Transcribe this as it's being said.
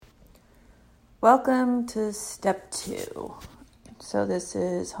Welcome to step 2. So this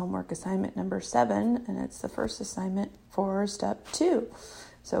is homework assignment number 7, and it's the first assignment for step 2.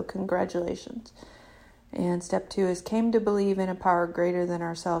 So congratulations. And step 2 is came to believe in a power greater than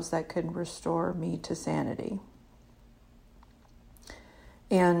ourselves that could restore me to sanity.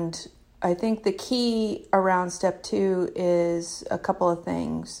 And I think the key around step 2 is a couple of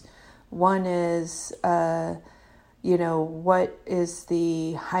things. One is, what is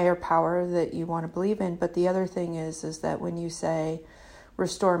the higher power that you want to believe in? But the other thing is that when you say,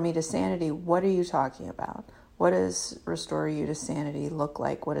 restore me to sanity, what are you talking about? What does restore you to sanity look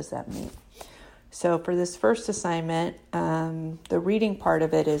like? What does that mean? So for this first assignment, the reading part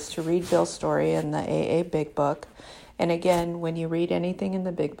of it is to read Bill's story in the AA Big Book. And again, when you read anything in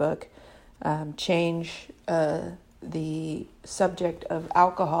the Big Book, change the subject of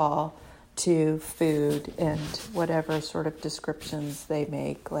alcohol to food and whatever sort of descriptions they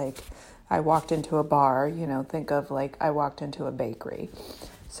make. Like, I walked into a bar, think of like I walked into a bakery.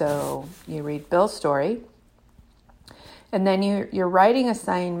 So you read Bill's story. And then your writing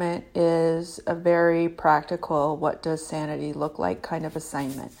assignment is a very practical, what does sanity look like kind of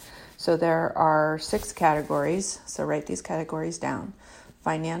assignment. So there are 6 categories. So write these categories down: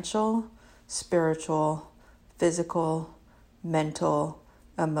 financial, spiritual, physical, mental,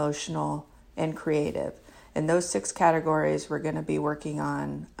 emotional, and creative. And those 6 categories we're going to be working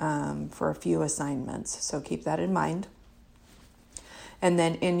on for a few assignments. So keep that in mind. And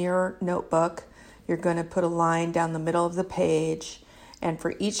then in your notebook, you're going to put a line down the middle of the page. And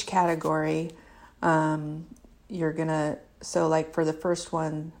for each category, you're going to, so like for the first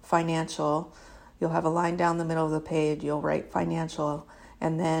one, financial, you'll have a line down the middle of the page. You'll write financial.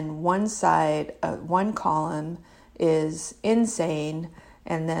 And then one column is insane,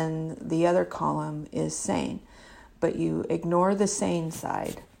 and then the other column is sane. But you ignore the sane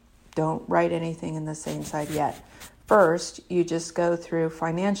side. Don't write anything in the sane side yet. First, you just go through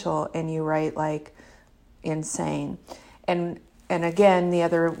financial and you write like insane. And again, the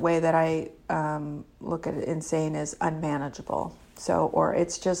other way that I look at it, insane, is unmanageable. So, or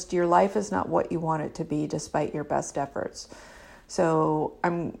it's just your life is not what you want it to be despite your best efforts. So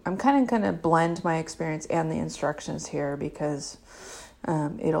I'm kind of going to blend my experience and the instructions here because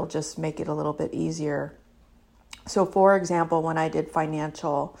it'll just make it a little bit easier. So for example, when I did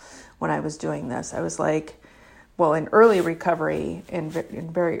financial, when I was doing this, I was like, well, in early recovery, in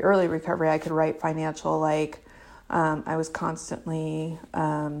very early recovery, I could write financial like I was constantly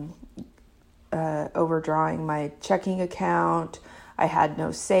overdrawing my checking account. I had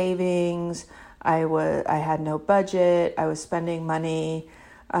no savings. I had no budget. I was spending money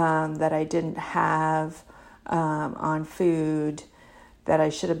that I didn't have on food that I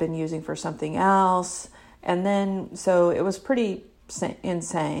should have been using for something else. And then, so it was pretty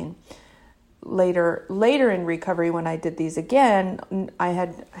insane. Later in recovery, when I did these again, I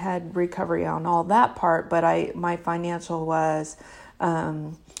had recovery on all that part, but my financial was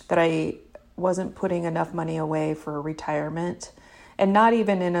that I wasn't putting enough money away for retirement. And not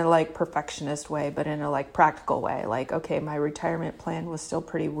even in a like perfectionist way, but in a like practical way. Like, okay, my retirement plan was still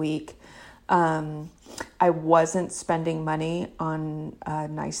pretty weak. I wasn't spending money on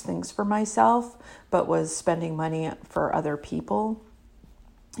nice things for myself, but was spending money for other people.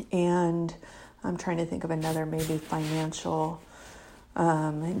 And I'm trying to think of another maybe financial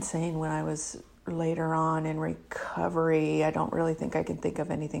insane when I was later on in recovery. I don't really think I can think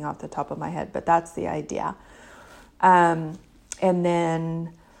of anything off the top of my head, but that's the idea. And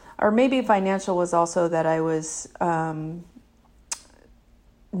then, or maybe financial was also that I was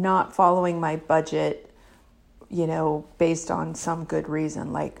not following my budget, based on some good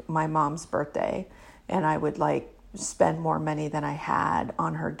reason, like my mom's birthday. And I would like spend more money than I had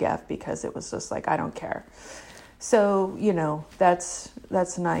on her gift because it was just like, I don't care. So, that's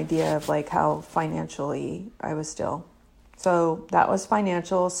an idea of like how financially I was still. So that was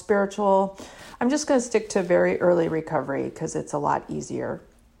financial. Spiritual, I'm just going to stick to very early recovery because it's a lot easier.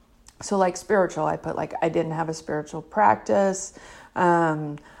 So like spiritual, I put like I didn't have a spiritual practice.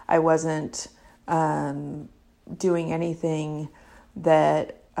 I wasn't doing anything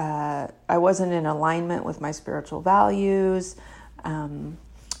that I wasn't in alignment with my spiritual values.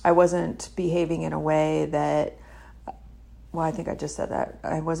 I wasn't behaving in a way that, well, I think I just said that.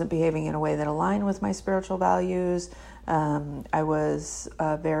 I wasn't behaving in a way that aligned with my spiritual values. I was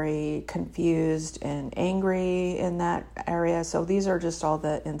very confused and angry in that area. So these are just all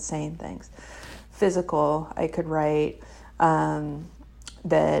the insane things. Physical, I could write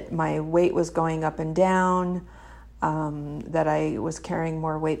that my weight was going up and down, that I was carrying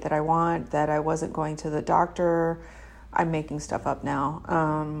more weight than I want, that I wasn't going to the doctor. I'm making stuff up now.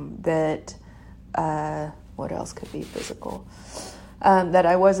 That what else could be physical? That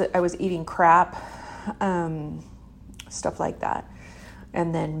I was eating crap, stuff like that.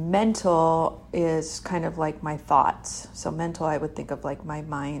 And then mental is kind of like my thoughts. So mental, I would think of like my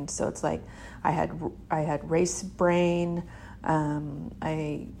mind. So it's like I had race brain.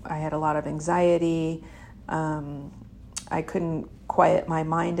 I had a lot of anxiety. I couldn't quiet my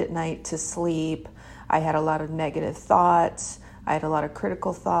mind at night to sleep. I had a lot of negative thoughts. I had a lot of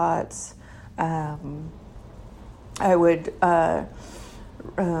critical thoughts. I would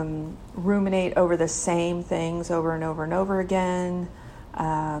ruminate over the same things over and over and over again.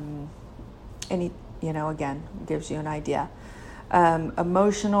 Again, gives you an idea.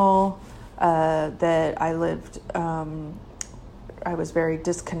 Emotional, that I lived, I was very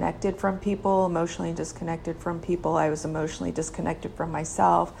disconnected from people, emotionally disconnected from people. I was emotionally disconnected from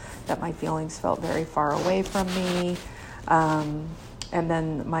myself, that my feelings felt very far away from me. And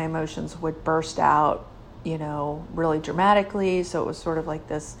then my emotions would burst out, really dramatically. So it was sort of like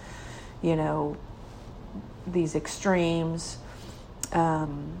this, these extremes,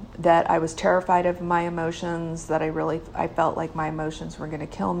 that I was terrified of my emotions, that I felt like my emotions were going to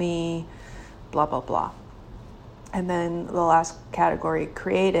kill me, blah, blah, blah. And then the last category,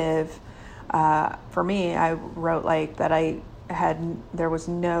 creative, for me, I wrote like that there was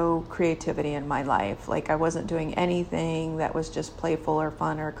no creativity in my life. Like I wasn't doing anything that was just playful or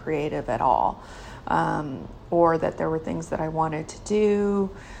fun or creative at all. Or that there were things that I wanted to do,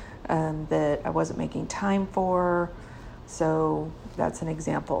 that I wasn't making time for. So that's an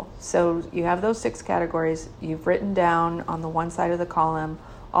example. So you have those 6 categories. You've written down on the one side of the column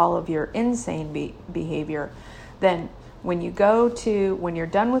all of your insane behavior. Then when you're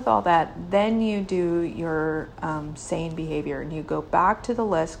done with all that, then you do your sane behavior, and you go back to the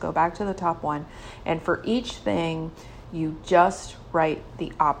list, go back to the top one, and for each thing, you just write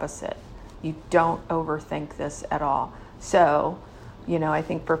the opposite. You don't overthink this at all. So, I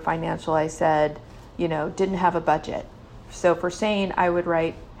think for financial, I said, didn't have a budget. So for sane, I would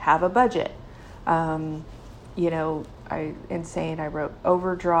write, have a budget. In sane, I wrote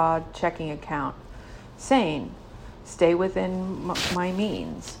overdraw checking account. Sane, stay within my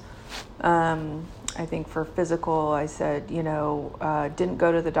means. I think for physical, I said, didn't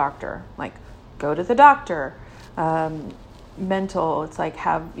go to the doctor. Like, go to the doctor. Mental, it's like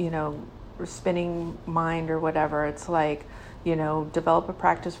have, spinning mind or whatever. It's like, develop a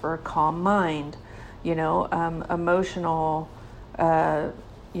practice for a calm mind. Emotional,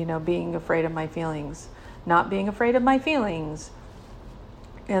 being afraid of my feelings, not being afraid of my feelings.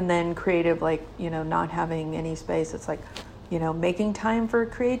 And then creative, like, not having any space. It's like, making time for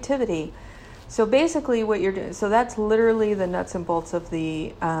creativity. So basically what you're doing, so that's literally the nuts and bolts of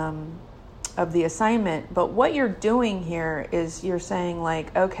the assignment. But what you're doing here is you're saying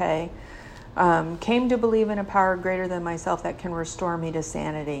like, okay, came to believe in a power greater than myself that can restore me to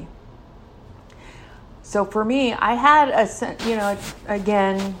sanity. So for me, I had sanity, I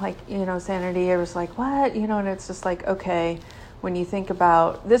was like, what? And it's just like, okay, when you think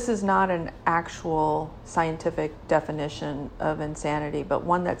about, this is not an actual scientific definition of insanity, but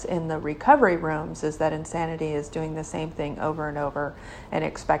one that's in the recovery rooms is that insanity is doing the same thing over and over and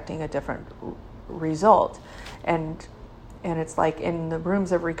expecting a different result. And it's like in the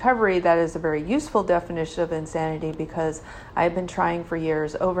rooms of recovery, that is a very useful definition of insanity, because I've been trying for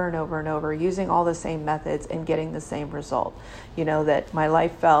years over and over and over, using all the same methods and getting the same result. That my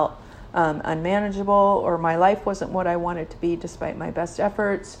life felt unmanageable, or my life wasn't what I wanted to be despite my best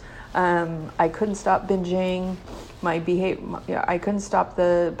efforts. I couldn't stop binging. I couldn't stop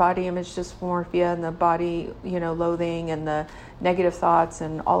the body image dysmorphia and the body, loathing and the negative thoughts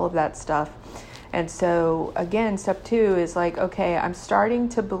and all of that stuff. And so again, step 2 is like, okay, I'm starting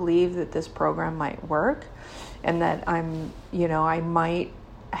to believe that this program might work, and that I might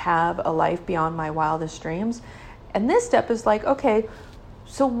have a life beyond my wildest dreams. And this step is like, okay,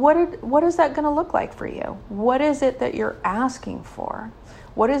 so what is that going to look like for you? What is it that you're asking for?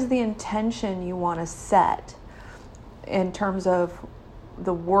 What is the intention you want to set in terms of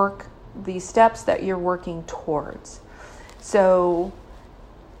the steps that you're working towards? So,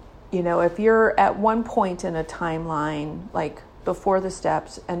 if you're at one point in a timeline, like before the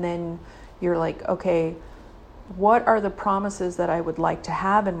steps, and then you're like, okay, what are the promises that I would like to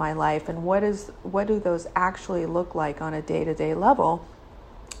have in my life, and what do those actually look like on a day-to-day level?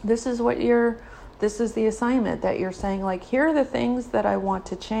 This is the assignment that you're saying, like, here are the things that I want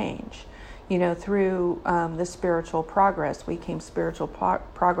to change, through the spiritual progress. We came spiritual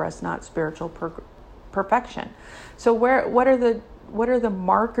progress, not spiritual perfection. So what are the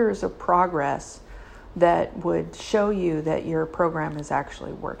markers of progress that would show you that your program is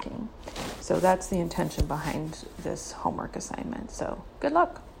actually working. So that's the intention behind this homework assignment. So good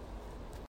luck.